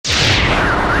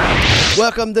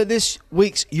Welcome to this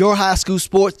week's Your High School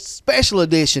Sports Special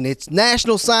Edition. It's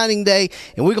National Signing Day,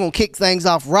 and we're going to kick things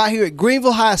off right here at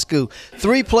Greenville High School.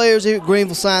 3 players here at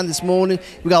Greenville signed this morning.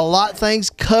 We got a lot of things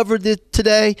covered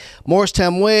today.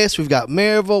 Morristown West, we've got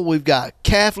Maryville, we've got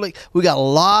Catholic. We got a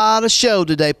lot of show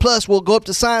today. Plus, we'll go up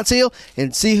to Science Hill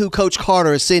and see who Coach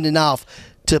Carter is sending off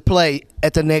to play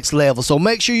at the next level. So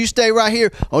make sure you stay right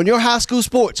here on Your High School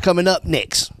Sports coming up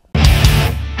next.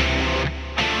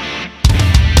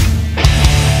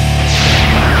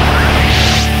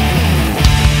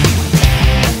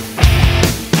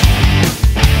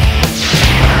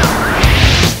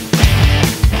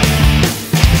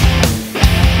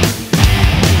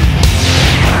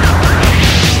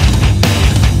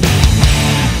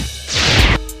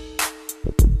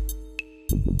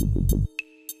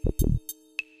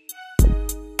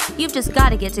 You've just got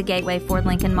to get to Gateway Ford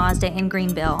Lincoln Mazda in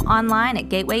Greenville, online at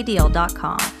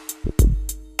gatewaydeal.com.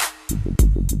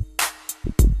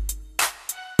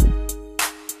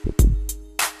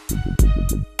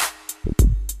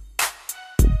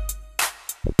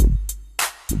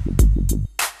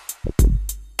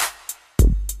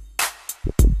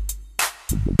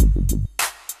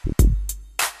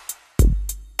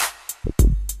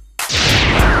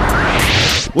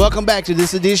 Welcome back to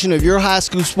this edition of Your High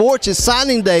School Sports. It's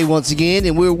signing day once again,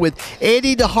 and we're with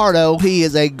Eddie DeHardo. He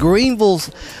is a Green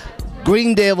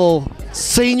Devil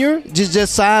senior,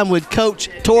 just signed with Coach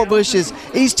Torbush's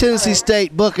East Tennessee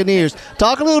State Buccaneers.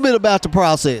 Talk a little bit about the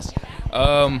process.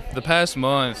 The past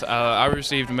month, I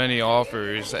received many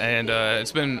offers, and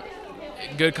it's been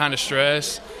good kind of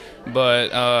stress.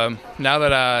 But now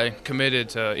that I committed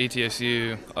to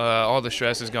ETSU, all the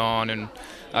stress is gone, and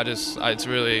it's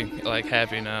really like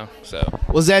happy now. So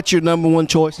was that your number one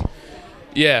choice?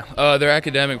 Yeah, their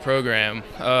academic program.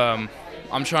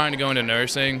 I'm trying to go into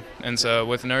nursing, and so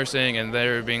with nursing and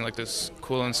there being like this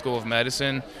Quillen School of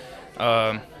Medicine,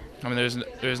 I mean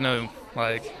there's no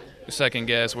like second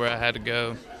guess where I had to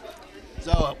go.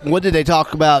 So what did they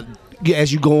talk about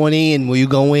as you going in? Will you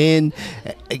go in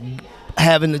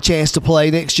having the chance to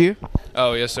play next year?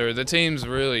 Oh, yes, sir. The team's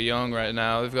really young right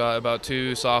now. They've got about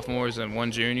 2 sophomores and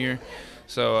 1 junior.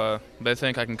 So they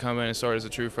think I can come in and start as a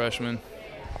true freshman.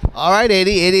 All right,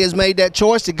 Eddie. Eddie has made that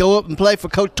choice to go up and play for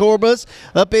Coach Torbush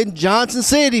up in Johnson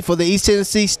City for the East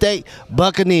Tennessee State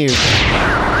Buccaneers.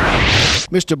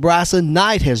 Mr. Bryson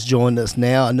Knight has joined us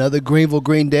now, another Greenville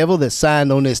Green Devil that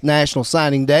signed on this National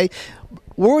Signing Day.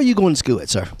 Where are you going to school at,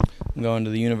 sir? I'm going to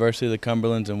the University of the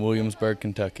Cumberlands in Williamsburg,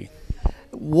 Kentucky.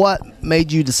 What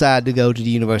made you decide to go to the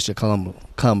University of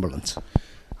Cumberlands?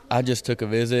 I just took a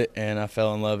visit, and I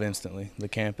fell in love instantly. The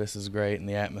campus is great, and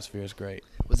the atmosphere is great.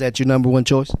 Was that your number one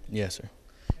choice? Yes, sir.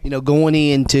 You know, going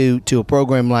into a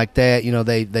program like that, you know,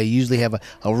 they usually have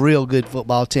a real good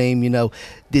football team. You know,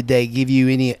 did they give you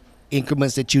any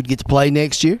increments that you'd get to play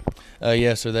next year?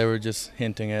 Yes, sir. They were just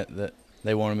hinting at that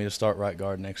they wanted me to start right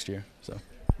guard next year. So.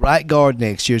 Right guard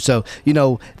next year. So, you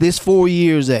know, this 4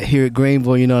 years here at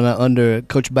Greenville, you know, under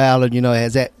Coach Ballard, you know,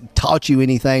 has that taught you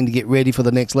anything to get ready for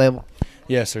the next level?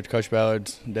 Yes, sir. Coach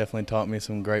Ballard's definitely taught me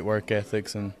some great work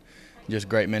ethics and just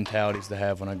great mentalities to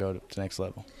have when I go to the next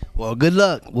level. Well, good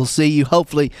luck. We'll see you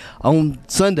hopefully on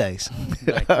Sundays.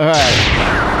 All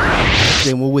right.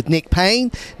 Then we're with Nick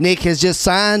Payne. Nick has just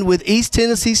signed with East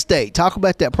Tennessee State. Talk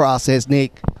about that process,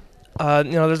 Nick. You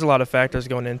know, there's a lot of factors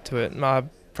going into it. My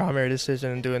primary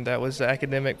decision in doing that was the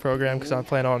academic program because I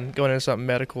plan on going into something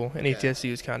medical, and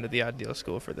ETSU is kind of the ideal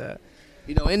school for that.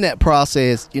 You know, in that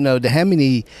process, you know, how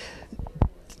many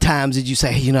times did you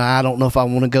say, you know, I don't know if I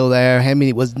want to go there? How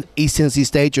many was East Tennessee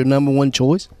State your number one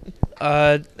choice?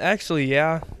 Actually,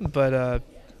 yeah, but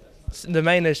the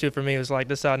main issue for me was like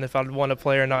deciding if I'd want to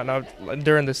play or not. And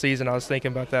during the season, I was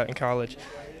thinking about that in college,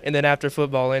 and then after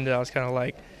football ended, I was kind of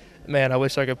like, man, I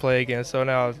wish I could play again. So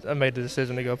now I made the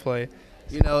decision to go play.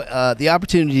 You know, the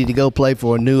opportunity to go play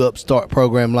for a new upstart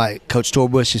program like Coach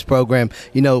Torbush's program,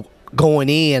 you know, going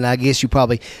in, I guess you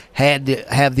probably had to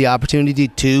have the opportunity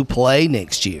to play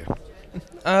next year.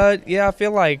 Yeah, I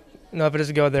feel like, you know, if I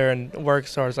just go there and work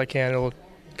as hard as I can, it'll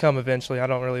come eventually. I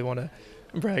don't really want to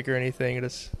brag or anything.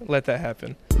 Just let that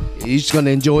happen. You're just going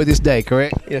to enjoy this day,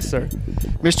 correct? Yes, sir.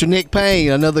 Mr. Nick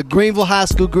Payne, another Greenville High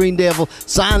School Green Devil,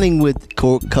 signing with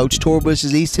Coach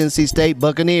Torbush's East Tennessee State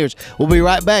Buccaneers. We'll be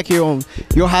right back here on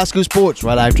Your High School Sports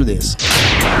right after this.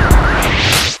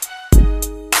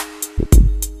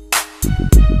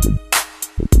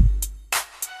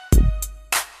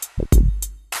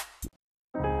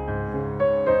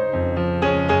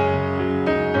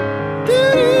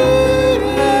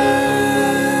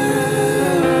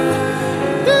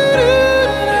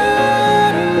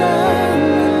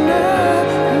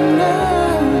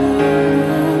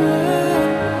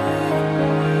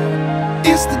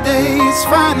 has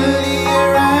finally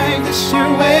arrived. It's your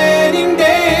wedding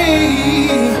day.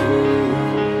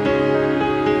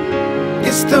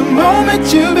 It's the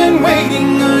moment you've been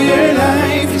waiting all your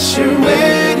life. It's your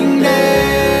wedding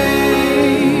day.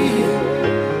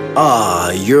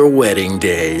 Ah, your wedding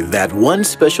day, that one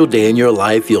special day in your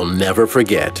life you'll never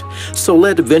forget. So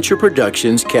let Venture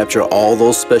Productions capture all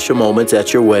those special moments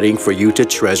at your wedding for you to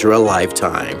treasure a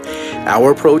lifetime.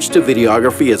 Our approach to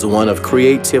videography is one of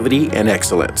creativity and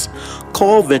excellence.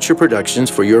 Call Venture Productions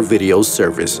for your video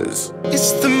services.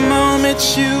 It's the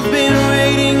moment you've been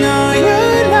waiting all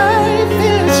your life.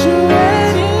 It's your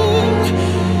wedding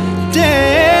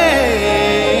day.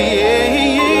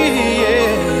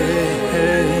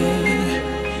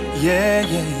 Yeah, yeah,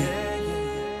 yeah.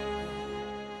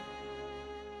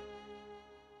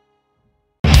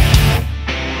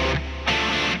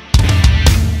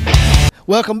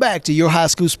 Welcome back to Your High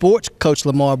School Sports. Coach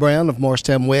Lamar Brown of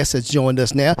Morristown West has joined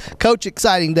us now. Coach,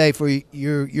 exciting day for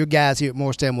your guys here at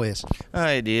Morristown West.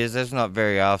 It is. That's not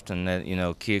very often that,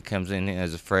 a kid comes in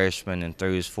as a freshman and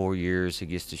through his 4 years he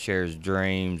gets to share his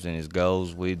dreams and his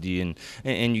goals with you,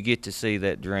 and you get to see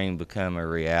that dream become a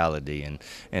reality.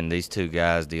 And these two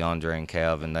guys, DeAndre and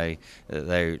Calvin,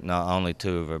 they're not only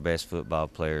two of our best football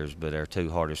players, but our two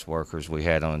hardest workers we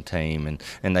had on the team,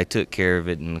 and they took care of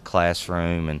it in the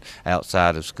classroom and outside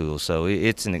of school. So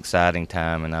it's an exciting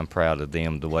time, and I'm proud of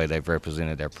them, the way they've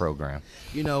represented their program.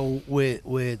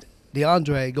 With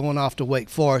DeAndre going off to Wake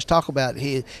Forest, talk about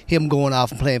him going off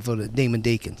and playing for the Demon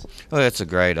Deacons. Well, it's a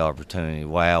great opportunity.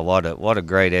 Wow, what a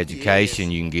great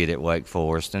education you can get at Wake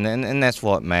Forest, and that's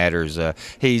what matters.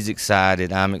 He's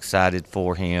excited. I'm excited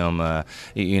for him. All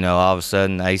of a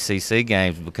sudden, ACC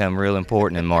games become real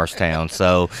important in Morristown.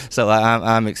 So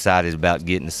I'm excited about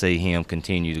getting to see him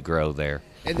continue to grow there.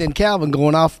 And then Calvin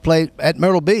going off to play at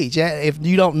Myrtle Beach. If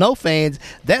you don't know, fans,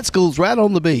 that school's right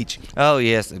on the beach. Oh,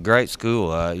 yes, a great school.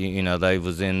 They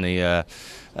was in the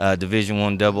Division I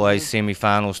AA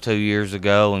semifinals 2 years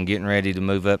ago and getting ready to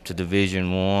move up to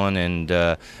Division I. And,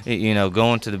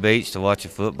 going to the beach to watch a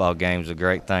football game is a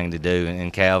great thing to do.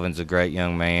 And Calvin's a great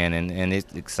young man, and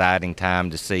it's an exciting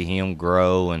time to see him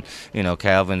grow. And,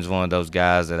 Calvin's one of those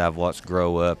guys that I've watched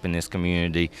grow up in this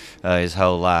community his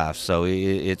whole life. So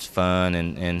it's fun,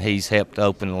 and he's helped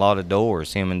open a lot of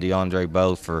doors, him and DeAndre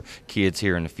both, for kids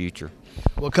here in the future.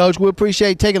 Well, Coach, we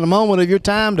appreciate taking a moment of your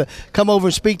time to come over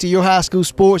and speak to Your High School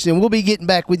Sports, and we'll be getting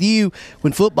back with you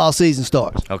when football season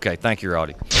starts. Okay, thank you,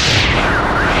 Roddy.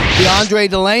 DeAndre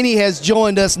Delaney has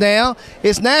joined us now.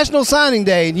 It's National Signing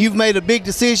Day, and you've made a big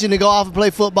decision to go off and play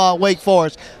football at Wake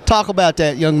Forest. Talk about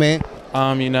that, young man.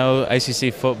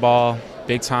 ACC football,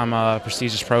 big-time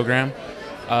prestigious program.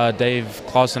 Dave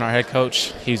Clausen, our head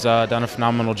coach, he's done a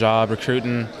phenomenal job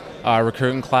recruiting.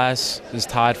 Recruiting class is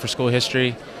tied for school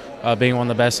history, being one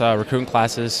of the best recruiting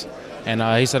classes, and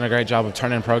he's done a great job of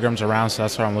turning programs around, so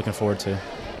that's what I'm looking forward to.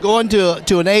 Going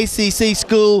to an ACC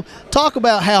school, talk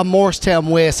about how Morristown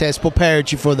West has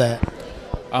prepared you for that.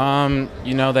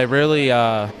 They really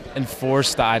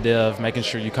enforce the idea of making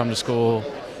sure you come to school,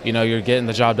 you're getting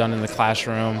the job done in the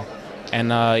classroom,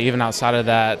 and even outside of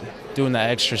that, doing the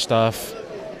extra stuff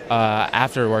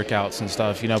after workouts and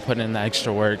stuff, putting in the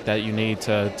extra work that you need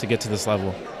to get to this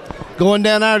level. Going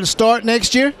down there to start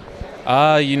next year?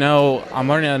 I'm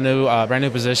learning a brand new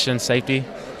position, safety.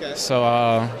 Okay. So,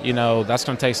 that's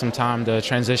going to take some time to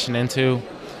transition into.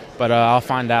 But I'll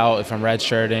find out if I'm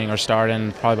redshirting or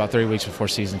starting probably about 3 weeks before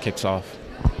season kicks off.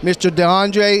 Mr.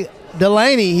 DeAndre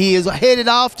Delaney, he is headed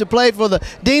off to play for the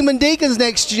Demon Deacons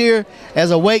next year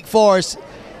as a Wake Forest.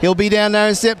 He'll be down there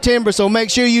in September, so make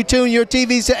sure you tune your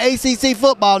TVs to ACC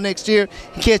football next year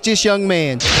and catch this young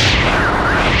man.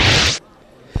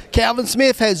 Calvin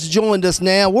Smith has joined us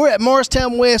now. We're at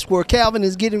Morristown West, where Calvin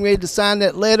is getting ready to sign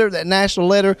that letter, that national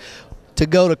letter, to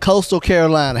go to Coastal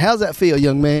Carolina. How's that feel,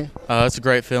 young man? It's a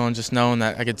great feeling just knowing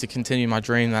that I get to continue my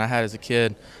dream that I had as a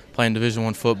kid, playing Division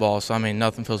I football. So,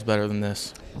 nothing feels better than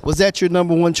this. Was that your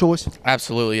number one choice?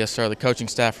 Absolutely, yes, sir. The coaching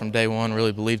staff from day one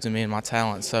really believed in me and my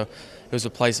talent. So it was a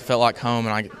place that felt like home,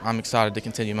 and I'm excited to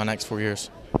continue my next 4 years.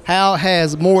 How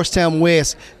has Morristown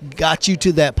West got you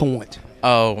to that point?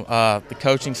 The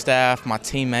coaching staff, my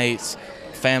teammates,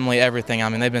 family, everything.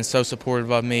 They've been so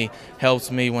supportive of me,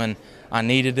 helped me when I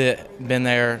needed it, been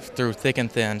there through thick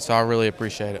and thin, so I really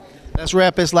appreciate it. Let's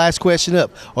wrap this last question up.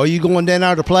 Are you going down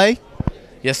there to play?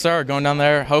 Yes, sir. Going down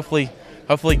there, hopefully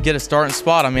get a starting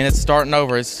spot. It's starting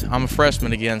over. I'm a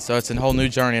freshman again, so it's a whole new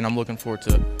journey, and I'm looking forward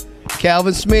to it.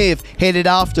 Calvin Smith headed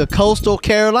off to Coastal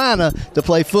Carolina to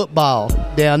play football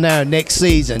down there next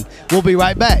season. We'll be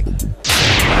right back.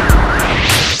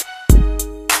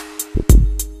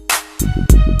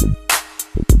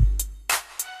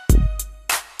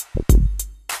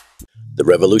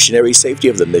 revolutionary safety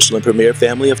of the Michelin Premier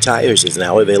family of tires is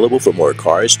now available for more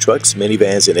cars, trucks,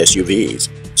 minivans, and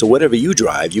SUVs. So whatever you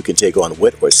drive, you can take on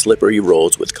wet or slippery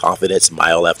roads with confidence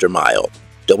mile after mile.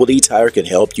 Double D Tire can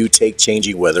help you take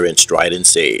changing weather in stride and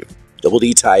save. Double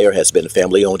D Tire has been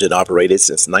family owned and operated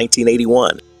since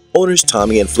 1981. Owners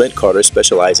Tommy and Flint Carter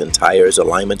specialize in tires,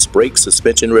 alignments, brakes,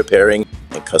 suspension repairing,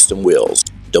 and custom wheels.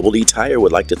 Double D Tire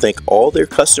would like to thank all their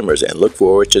customers and look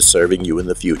forward to serving you in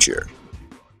the future.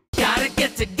 Gotta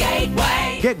get to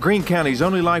Gateway. Get Greene County's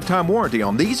only lifetime warranty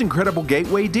on these incredible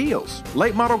Gateway deals.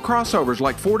 Late model crossovers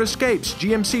like Ford Escapes,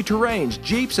 GMC Terrains,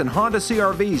 Jeeps, and Honda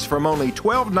CRVs from only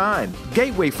 $12,900.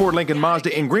 Gateway Ford Lincoln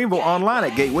Mazda in Greenville, online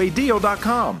at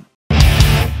gatewaydeal.com.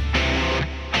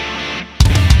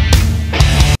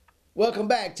 Welcome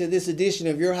back to this edition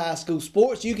of Your High School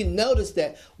Sports. You can notice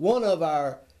that one of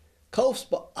our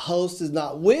co-hosts is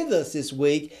not with us this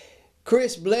week.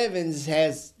 Chris Blevins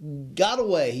has got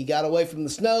away. He got away from the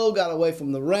snow, got away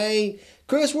from the rain.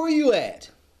 Chris, where are you at?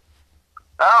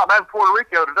 I'm in Puerto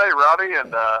Rico today, Roddy,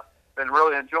 and been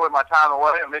really enjoying my time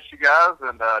away. I miss you guys,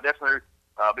 and definitely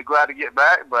be glad to get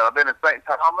back. But I've been in St.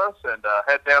 Thomas and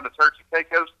head down to Turks and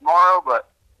Caicos tomorrow. But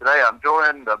today I'm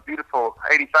enjoying the beautiful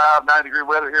 85, 90-degree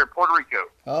weather here in Puerto Rico.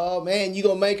 Oh man, you're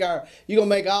gonna make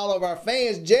all of our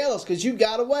fans jealous because you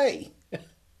got away.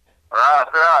 Right.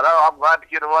 Oh, I'm glad to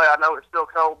get away. I know it's still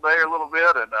cold there a little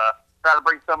bit, and try to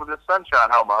bring some of this sunshine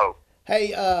home, I hope.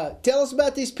 Hey, tell us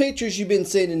about these pictures you've been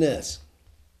sending us.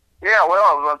 Yeah, well,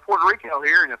 I was in Puerto Rico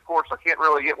here, and of course I can't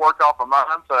really get work off of mine,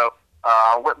 so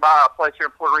I went by a place here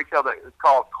in Puerto Rico that is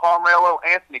called Carmelo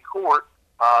Anthony Court.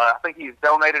 I think he's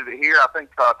donated it here. I think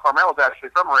Carmelo's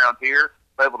actually from around here.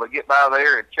 I'm able to get by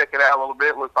there and check it out a little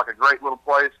bit. It looks like a great little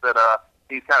place that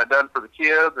he's kind of done for the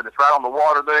kids, and it's right on the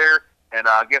water there. And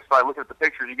I guess by looking at the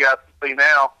pictures you guys can see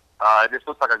now, it just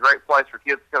looks like a great place for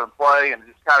kids to come and play, and it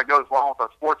just kind of goes along with our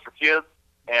sports for kids,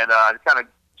 and it kind of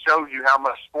shows you how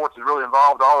much sports is really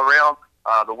involved all around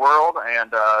the world,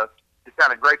 and it's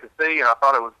kind of great to see, and I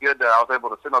thought it was good that I was able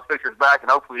to send those pictures back, and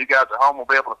hopefully you guys at home will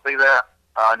be able to see that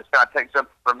and just kind of take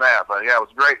something from that. But yeah, it was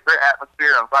great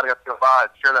atmosphere. I'm glad I got to go by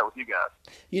and share that with you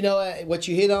guys. You know, what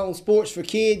you hit on, sports for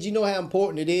kids, you know how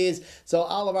important it is. So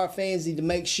all of our fans need to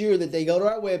make sure that they go to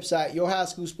our website,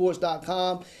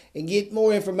 yourhighschoolsports.com, and get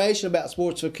more information about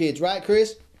sports for kids. Right,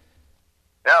 Chris?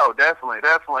 Oh, definitely.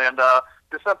 And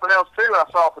just something else, too, I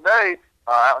saw today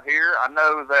out here. I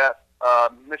know that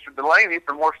Mr. Delaney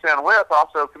from Morristown West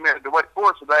also committed to Wake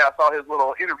Forest today. I saw his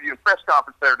little interview and press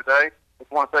conference there today.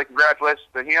 Just want to say congratulations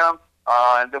to him.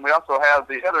 And then we also have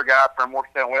the other guy from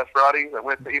Morristown West, Roddy, that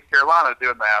went to East Carolina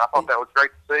doing that. I thought that was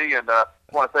great to see, and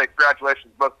want to say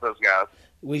congratulations to both of those guys.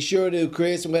 We sure do,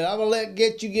 Chris. But I'm going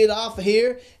to get off of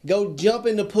here, go jump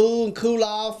in the pool and cool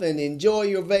off and enjoy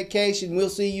your vacation. We'll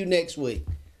see you next week.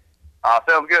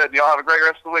 Sounds good. Y'all have a great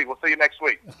rest of the week. We'll see you next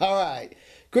week. All right.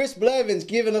 Chris Blevins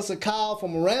giving us a call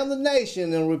from around the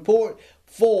nation and a report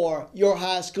for Your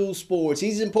High School Sports.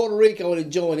 He's in Puerto Rico and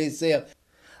enjoying himself.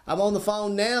 I'm on the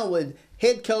phone now with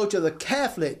head coach of the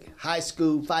Catholic High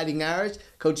School Fighting Irish,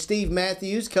 Coach Steve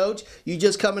Matthews. Coach, you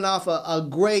just coming off a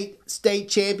great state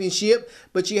championship,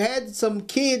 but you had some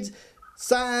kids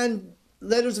sign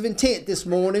letters of intent this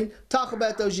morning. Talk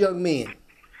about those young men.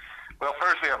 Well,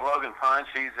 first we have Logan Punch.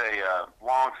 He's a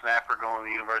long snapper going to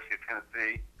the University of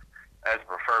Tennessee as a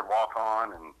preferred walk-on,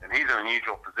 and he's in an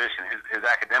unusual position. His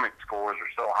academic scores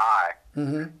are so high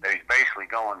that he's basically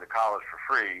going to college for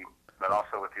free, but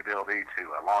also with the ability to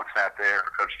long snap there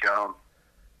for Coach Jones.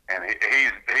 And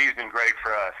he's been great for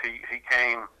us. He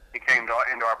came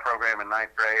into our program in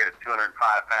ninth grade at 205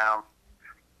 pounds,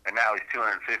 and now he's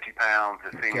 250 pounds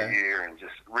his senior year, and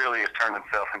just really has turned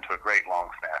himself into a great long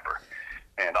snapper.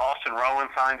 And Austin Rowland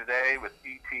signed today with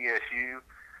ETSU,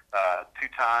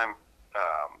 two-time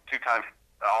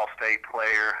All-State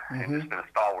player, and has been a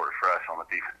stalwart for us on the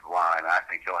defensive line. I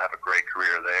think he'll have a great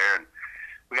career there. And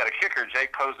we got a kicker,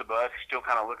 Jake Posabus, still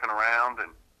kind of looking around, and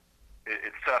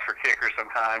it's tough for kickers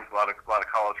sometimes. A lot of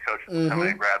college coaches will come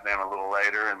in and grab them a little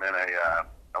later. And then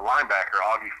a linebacker,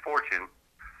 Augie Fortune,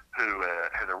 who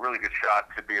has a really good shot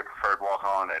to be a preferred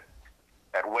walk-on at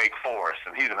Wake Forest,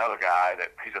 and he's another guy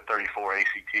that he's a 34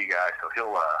 ACT guy, so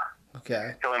he'll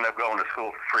end up going to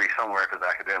school for free somewhere because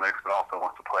academics, but also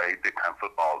wants to play big-time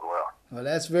football as well. Well,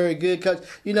 that's very good, Coach.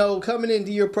 You know, coming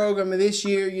into your program this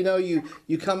year, you know, you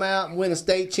come out and win a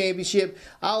state championship.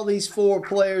 All these four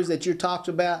players that you're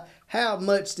talking about, how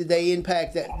much did they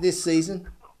impact this season?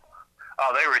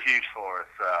 Oh, they were huge for us.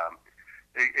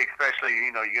 Especially,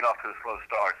 you know, you get off to a slow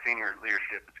start. Senior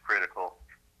leadership is critical.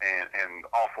 And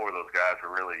all four of those guys were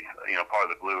really, you know, part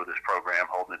of the glue of this program,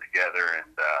 holding it together.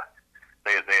 And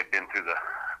they had been through the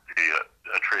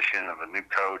attrition of a new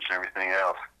coach and everything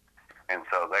else. And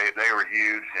so they were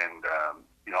huge, and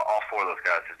all four of those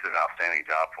guys just did an outstanding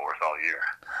job for us all year.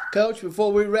 Coach,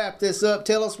 before we wrap this up,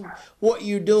 tell us what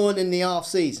you're doing in the off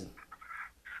season.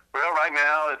 Well, right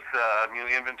now it's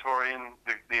inventorying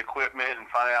the equipment and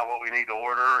finding out what we need to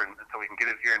order, and so we can get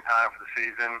it here in time for the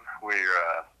season. We're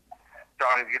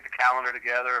starting to get the calendar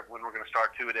together of when we're going to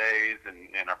start two-a-days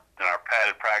and our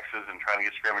padded practices, and trying to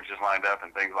get scrimmages lined up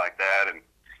and things like that. And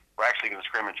we're actually going to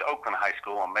scrimmage Oakland High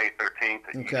School on May 13th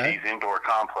at UT's indoor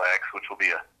complex, which will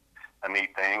be a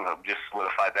neat thing. I've just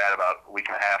solidified that about a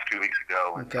week and a half, 2 weeks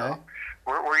ago. And so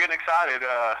we're getting excited.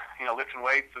 Lifting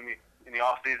weights in the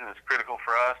off season is critical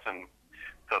for us, and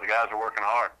so the guys are working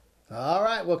hard. All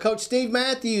right. Well, Coach Steve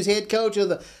Matthews, head coach of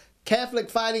the Catholic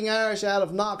Fighting Irish out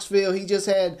of Knoxville, he just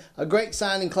had a great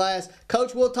signing class.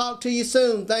 Coach, we'll talk to you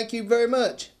soon. Thank you very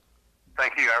much.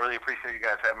 Thank you. I really appreciate you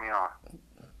guys having me on.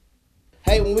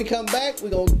 Hey, when we come back,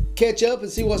 we're going to catch up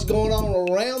and see what's going on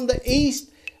around the East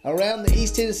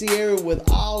Tennessee area with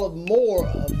more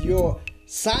of your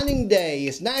signing day.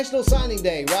 It's National Signing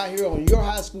Day right here on Your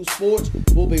High School Sports.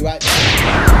 We'll be right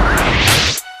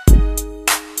back.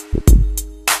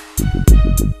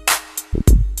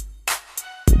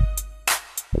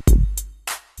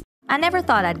 I never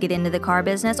thought I'd get into the car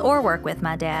business or work with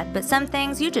my dad, but some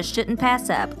things you just shouldn't pass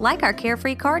up, like our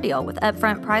Carefree car deal with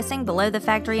upfront pricing below the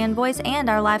factory invoice and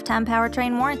our lifetime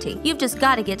powertrain warranty. You've just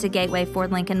got to get to Gateway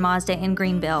Ford Lincoln Mazda in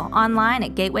Greenville, online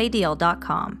at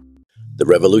gatewaydeal.com. The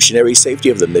revolutionary safety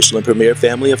of the Michelin Premier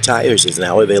family of tires is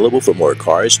now available for more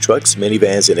cars, trucks,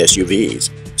 minivans, and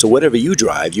SUVs. So whatever you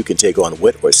drive, you can take on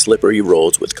wet or slippery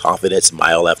roads with confidence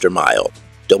mile after mile.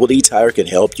 Double D Tire can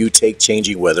help you take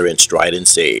changing weather in stride and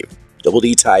save. Double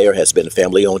D Tire has been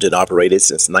family-owned and operated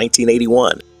since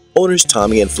 1981. Owners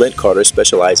Tommy and Flint Carter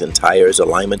specialize in tires,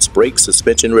 alignments, brakes,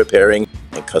 suspension repairing,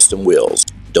 and custom wheels.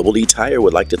 Double D Tire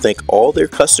would like to thank all their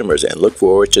customers and look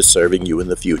forward to serving you in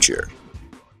the future.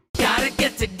 Gotta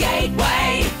get to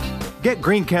Gateway. Get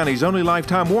Greene County's only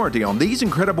lifetime warranty on these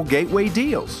incredible Gateway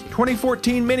deals.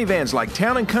 2014 minivans like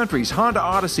Town & Country's, Honda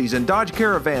Odysseys, and Dodge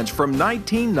Caravans from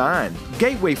 $19,900.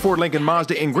 Gateway Ford Lincoln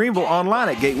Mazda in Greenville, online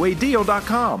at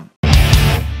gatewaydeal.com.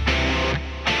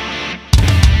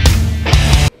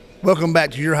 Welcome back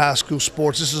to Your High School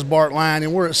Sports. This is Bart Lyon,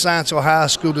 and we're at Science Hill High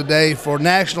School today for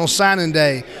National Signing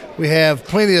Day. We have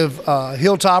plenty of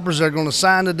Hilltoppers that are going to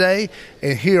sign today,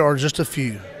 and here are just a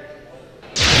few.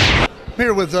 I'm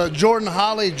here with Jordan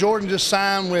Holly. Jordan just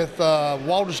signed with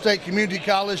Walter State Community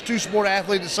College, two-sport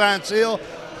athlete at Science Hill,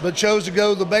 but chose to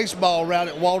go the baseball route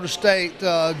at Walter State.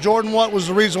 Jordan, what was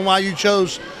the reason why you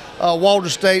chose Walter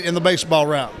State in the baseball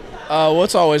route? Well,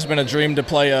 it's always been a dream to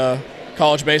play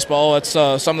college baseball. It's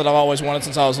something that I've always wanted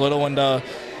since I was little, and I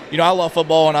love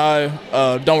football, and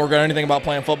I don't regret anything about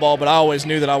playing football, but I always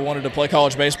knew that I wanted to play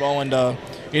college baseball, and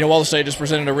Walter State just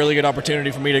presented a really good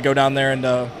opportunity for me to go down there and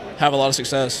have a lot of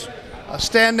success.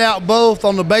 Stand out both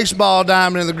on the baseball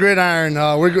diamond and the gridiron.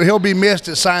 He'll be missed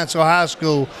at Science Hill High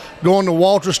School. Going to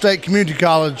Walter State Community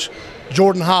College,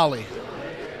 Jordan Holly.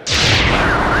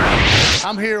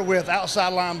 I'm here with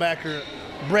outside linebacker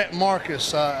Brett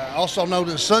Marcus, also known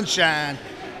as Sunshine.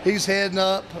 He's heading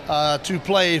up to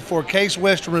play for Case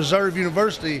Western Reserve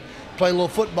University, play a little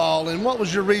football. And what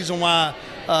was your reason why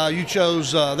you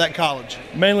chose that college?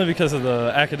 Mainly because of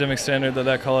the academic standard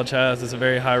that college has. It's a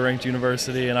very high-ranked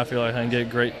university, and I feel like I can get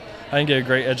a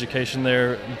great education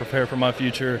there and prepare for my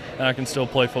future, and I can still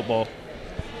play football.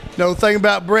 The thing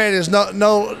about Brett is not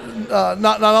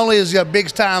only is he a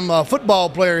big-time football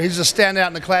player, he's a standout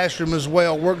in the classroom as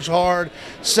well. Works hard,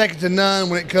 second to none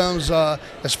when it comes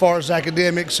as far as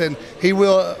academics, and he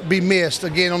will be missed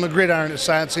again on the gridiron at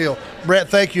Science Hill. Brett,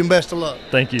 thank you and best of luck.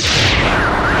 Thank you.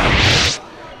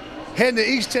 Heading to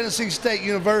East Tennessee State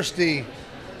University,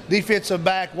 defensive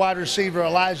back, wide receiver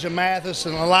Elijah Mathis.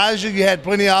 And Elijah, you had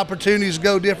plenty of opportunities to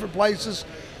go different places.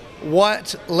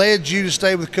 What led you to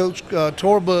stay with Coach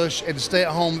Torbush and to stay at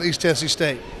home at East Tennessee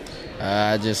State?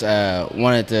 I just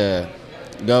wanted to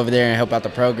go over there and help out the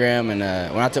program. And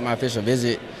when I took my official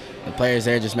visit, the players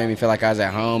there just made me feel like I was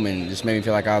at home and just made me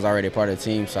feel like I was already a part of the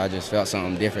team. So I just felt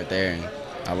something different there, and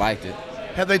I liked it.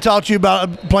 Have they taught you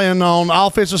about playing on the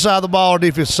offensive side of the ball or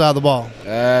defensive side of the ball?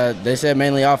 They said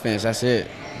mainly offense. That's it.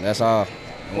 That's all.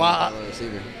 Well,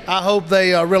 I hope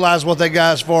they realize what they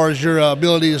got as far as your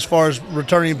ability as far as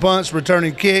returning punts,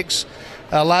 returning kicks.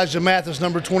 Elijah Mathis,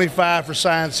 number 25 for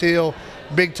Science Hill,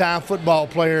 big-time football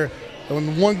player.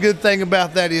 And one good thing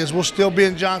about that is we'll still be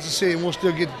in Johnson City, and we'll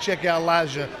still get to check out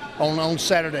Elijah on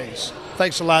Saturdays.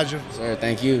 Thanks, Elijah. Sir,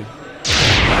 thank you.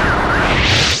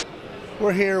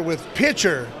 We're here with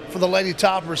pitcher for the Lady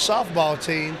Toppers softball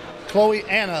team, Chloe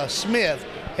Anna Smith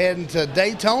heading to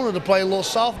Daytona to play a little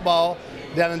softball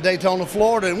down in Daytona,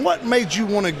 Florida. And what made you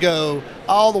want to go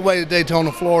all the way to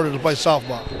Daytona, Florida to play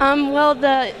softball? Well,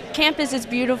 the campus is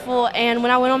beautiful, and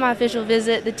when I went on my official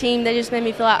visit, the team, they just made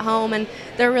me feel at home, and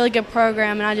they're a really good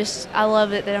program, and I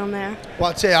love it down there. Well,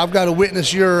 I tell you, I've got to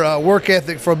witness your work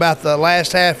ethic for about the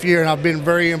last half year, and I've been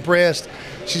very impressed.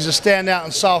 She's a standout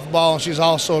in softball, and she's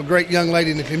also a great young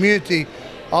lady in the community.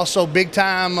 Also, big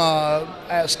time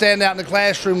standout in the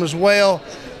classroom as well.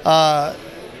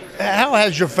 How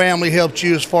has your family helped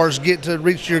you as far as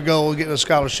reach your goal of getting a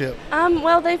scholarship?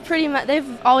 Well,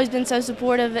 they've always been so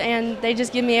supportive, and they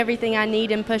just give me everything I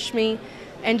need and push me,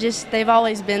 and they've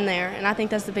always been there, and I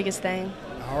think that's the biggest thing.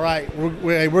 All right,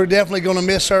 we're definitely going to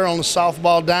miss her on the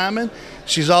softball diamond.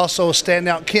 She's also a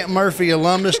standout Kent Murphy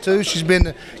alumnus too. She's been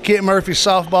to Kent Murphy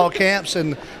softball camps,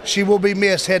 and she will be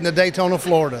missed heading to Daytona,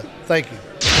 Florida. Thank you.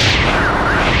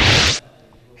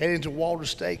 Heading to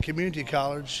Walters State Community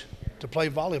College to play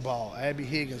volleyball, Abby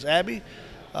Higgins. Abby,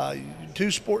 two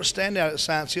sports standout at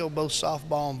Science Hill, both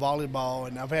softball and volleyball,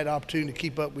 and I've had the opportunity to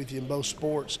keep up with you in both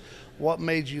sports. What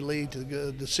made you lead to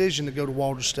the decision to go to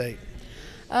Walters State?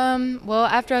 Well,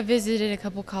 after I visited a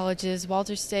couple colleges,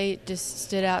 Walters State just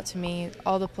stood out to me.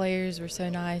 All the players were so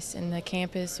nice, and the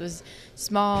campus was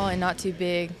small and not too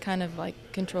big, kind of like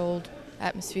controlled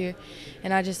atmosphere,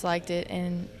 and I just liked it.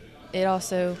 And it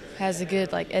also has a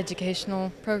good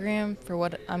educational program for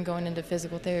what I'm going into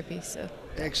physical therapy. So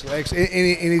excellent.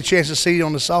 Any chance to see you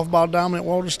on the softball diamond at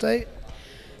Walters State?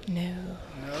 No.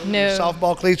 The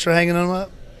softball cleats are hanging them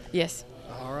up? Yes.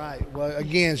 All right. Well,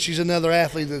 again, she's another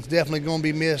athlete that's definitely going to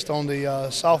be missed on the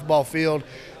softball field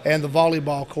and the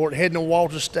volleyball court. Heading to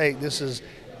Walters State, this is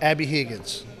Abby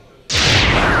Higgins.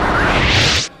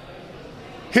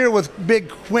 Here with big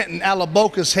Quentin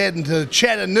Alabokas heading to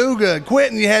Chattanooga.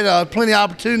 Quentin, you had plenty of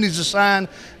opportunities to sign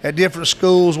at different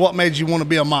schools. What made you want to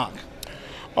be a Mock?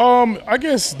 I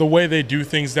guess the way they do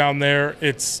things down there,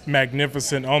 it's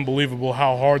magnificent, unbelievable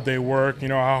how hard they work,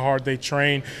 how hard they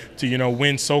train to,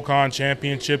 win SoCon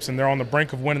championships, and they're on the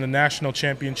brink of winning the national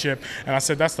championship. And I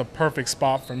said, that's the perfect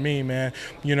spot for me, man.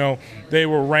 They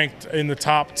were ranked in the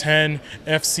top 10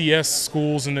 FCS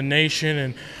schools in the nation,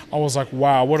 and I was like,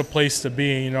 wow, what a place to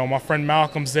be. My friend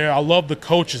Malcolm's there. I love the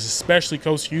coaches, especially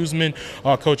Coach Huseman,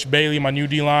 Coach Bailey, my new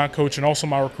D-line coach, and also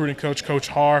my recruiting coach, Coach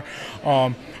Haar.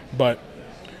 I'm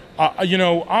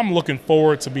looking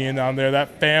forward to being down there.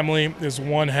 That family is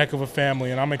one heck of a family,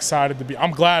 and I'm excited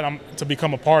I'm glad to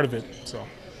become a part of it. So.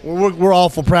 Well, we're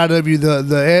awful proud of you.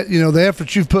 The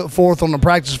effort you've put forth on the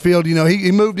practice field.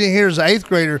 He moved in here as an 8th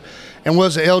grader and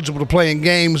wasn't eligible to play in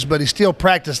games, but he still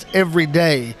practiced every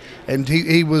day. And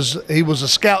he was a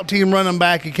scout team running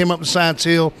back. He came up to Science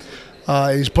Hill.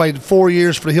 He's played 4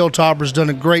 years for the Hilltoppers, done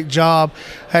a great job.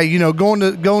 Hey, going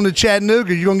to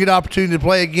Chattanooga, you're going to get an opportunity to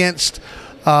play against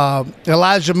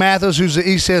Elijah Mathis, who's at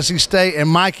East Tennessee State, and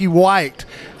Mikey White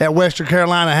at Western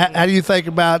Carolina. How do you think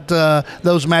about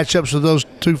those matchups with those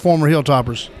two former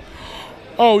Hilltoppers?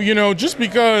 Oh, just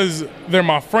because they're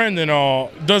my friend and all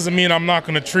doesn't mean I'm not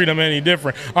going to treat them any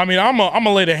different. I mean, I'm going to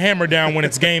lay the hammer down when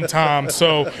it's game time,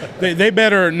 so they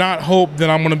better not hope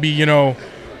that I'm going to be,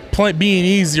 being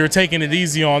easy or taking it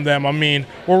easy on them. I mean,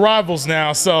 we're rivals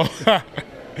now, so,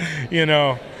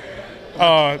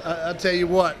 I'll tell you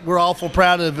what, we're awful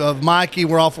proud of Mikey,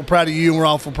 we're awful proud of you, and we're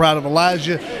awful proud of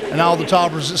Elijah and all the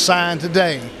Toppers that signed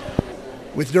today.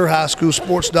 With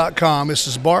YourHighSchoolSports.com, this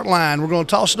is Bart Line. We're going to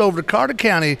toss it over to Carter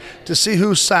County to see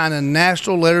who's signing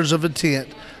national letters of intent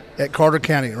at Carter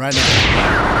County right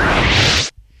now.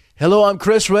 Hello, I'm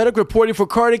Chris Reddick reporting for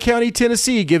Carter County,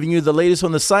 Tennessee, giving you the latest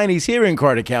on the signings here in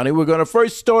Carter County. We're going to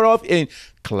first start off in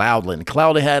Cloudland.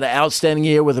 Cloudland had an outstanding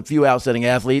year with a few outstanding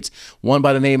athletes, one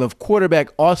by the name of quarterback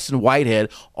Austin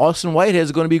Whitehead. Austin Whitehead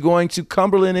is going to be going to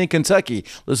Cumberland in Kentucky.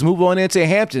 Let's move on into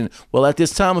Hampton. Well, at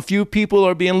this time, a few people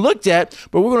are being looked at,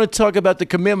 but we're going to talk about the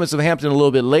commitments of Hampton a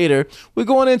little bit later. We're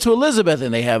going into Elizabeth,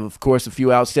 and they have, of course, a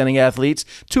few outstanding athletes.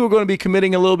 Two are going to be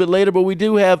committing a little bit later, but we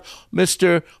do have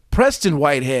Mr. Preston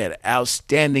Whitehead,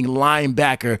 outstanding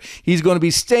linebacker. He's going to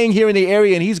be staying here in the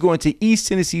area, and he's going to East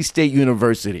Tennessee State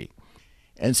University.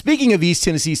 And speaking of East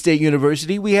Tennessee State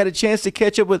University, we had a chance to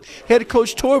catch up with head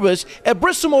coach Torbush at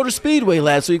Bristol Motor Speedway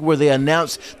last week, where they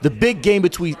announced the big game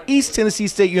between East Tennessee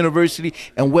State University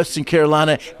and Western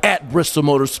Carolina at Bristol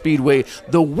Motor Speedway,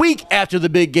 the week after the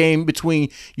big game between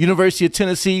University of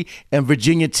Tennessee and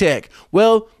Virginia Tech.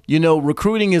 Well,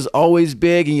 recruiting is always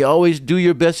big, and you always do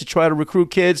your best to try to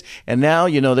recruit kids. And now,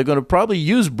 they're going to probably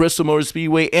use Bristol Motor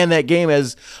Speedway and that game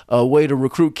as a way to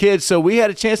recruit kids. So we had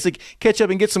a chance to catch up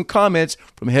and get some comments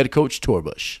from head coach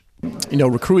Torbush. You know,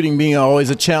 recruiting being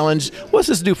always a challenge. What's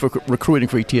this do for recruiting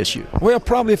for ETSU? Well,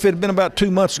 probably if it had been about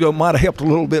 2 months ago, it might have helped a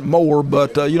little bit more.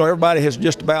 But, everybody has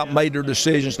just about made their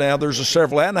decisions now. There's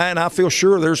several, and I feel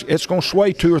sure it's going to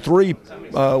sway 2 or 3.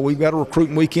 We've got a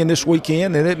recruiting weekend this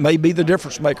weekend, and it may be the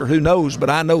difference maker. Who knows?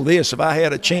 But I know this. If I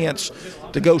had a chance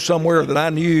to go somewhere that I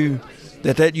knew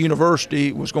that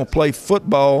university was going to play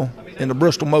football in the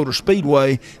Bristol Motor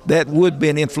Speedway, that would be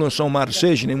an influence on my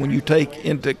decision. And when you take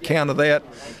into account of that,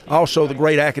 also the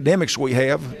great academics we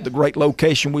have, the great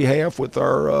location we have with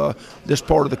our this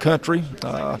part of the country,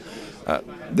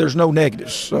 there's no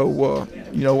negatives. So,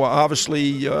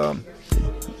 obviously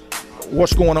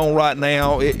what's going on right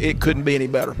now, it couldn't be any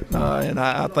better. And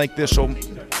I think this will,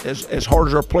 as hard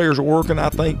as our players are working, I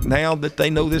think now that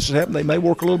they know this is happening, they may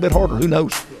work a little bit harder. Who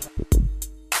knows?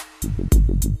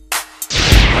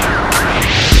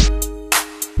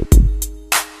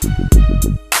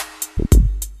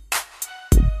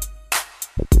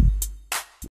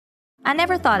 I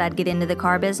never thought I'd get into the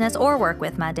car business or work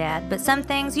with my dad, but some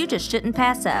things you just shouldn't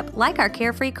pass up, like our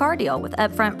Carefree car deal with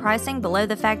upfront pricing below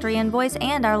the factory invoice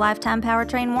and our lifetime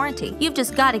powertrain warranty. You've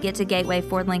just got to get to Gateway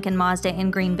Ford Lincoln Mazda in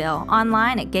Greenville,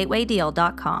 online at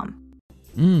gatewaydeal.com.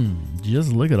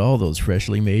 Just look at all those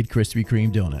freshly made Krispy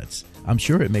Kreme donuts. I'm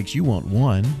sure it makes you want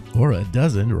one or a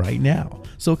dozen right now.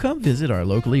 So come visit our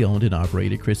locally owned and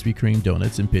operated Krispy Kreme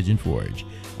donuts in Pigeon Forge.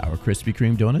 Our Krispy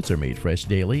Kreme donuts are made fresh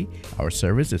daily, our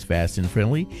service is fast and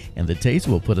friendly, and the taste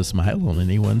will put a smile on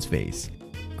anyone's face.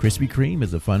 Krispy Kreme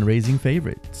is a fundraising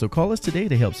favorite, so call us today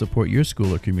to help support your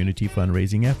school or community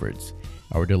fundraising efforts.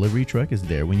 Our delivery truck is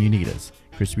there when you need us.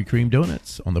 Krispy Kreme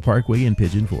Donuts on the Parkway in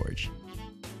Pigeon Forge.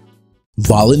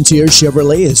 Volunteer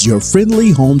Chevrolet is your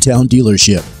friendly hometown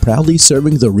dealership, proudly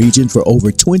serving the region for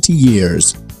over 20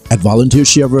 years. At Volunteer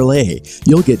Chevrolet,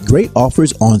 you'll get great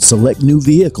offers on select new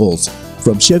vehicles,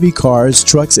 from Chevy cars,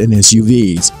 trucks, and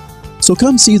SUVs. So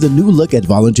come see the new look at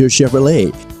Volunteer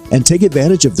Chevrolet and take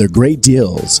advantage of their great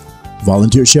deals.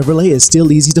 Volunteer Chevrolet is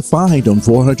still easy to find on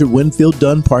 400 Winfield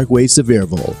Dunn Parkway,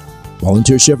 Sevierville.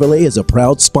 Volunteer Chevrolet is a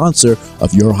proud sponsor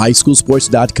of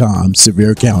YourHighSchoolSports.com,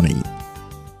 Sevier County.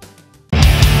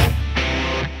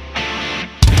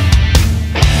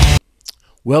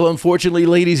 Well, unfortunately,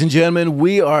 ladies and gentlemen,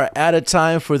 we are out of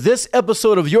time for this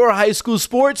episode of Your High School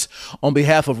Sports. On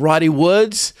behalf of Roddy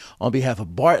Woods, on behalf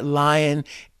of Bart Lyon,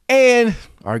 and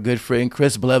our good friend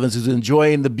Chris Blevins, who's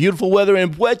enjoying the beautiful weather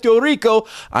in Puerto Rico,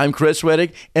 I'm Chris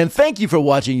Reddick, and thank you for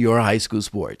watching Your High School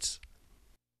Sports.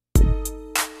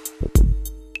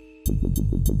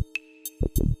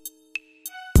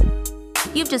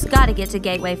 You've just got to get to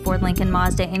Gateway Ford Lincoln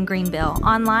Mazda in Greenville,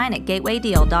 online at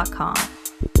gatewaydeal.com.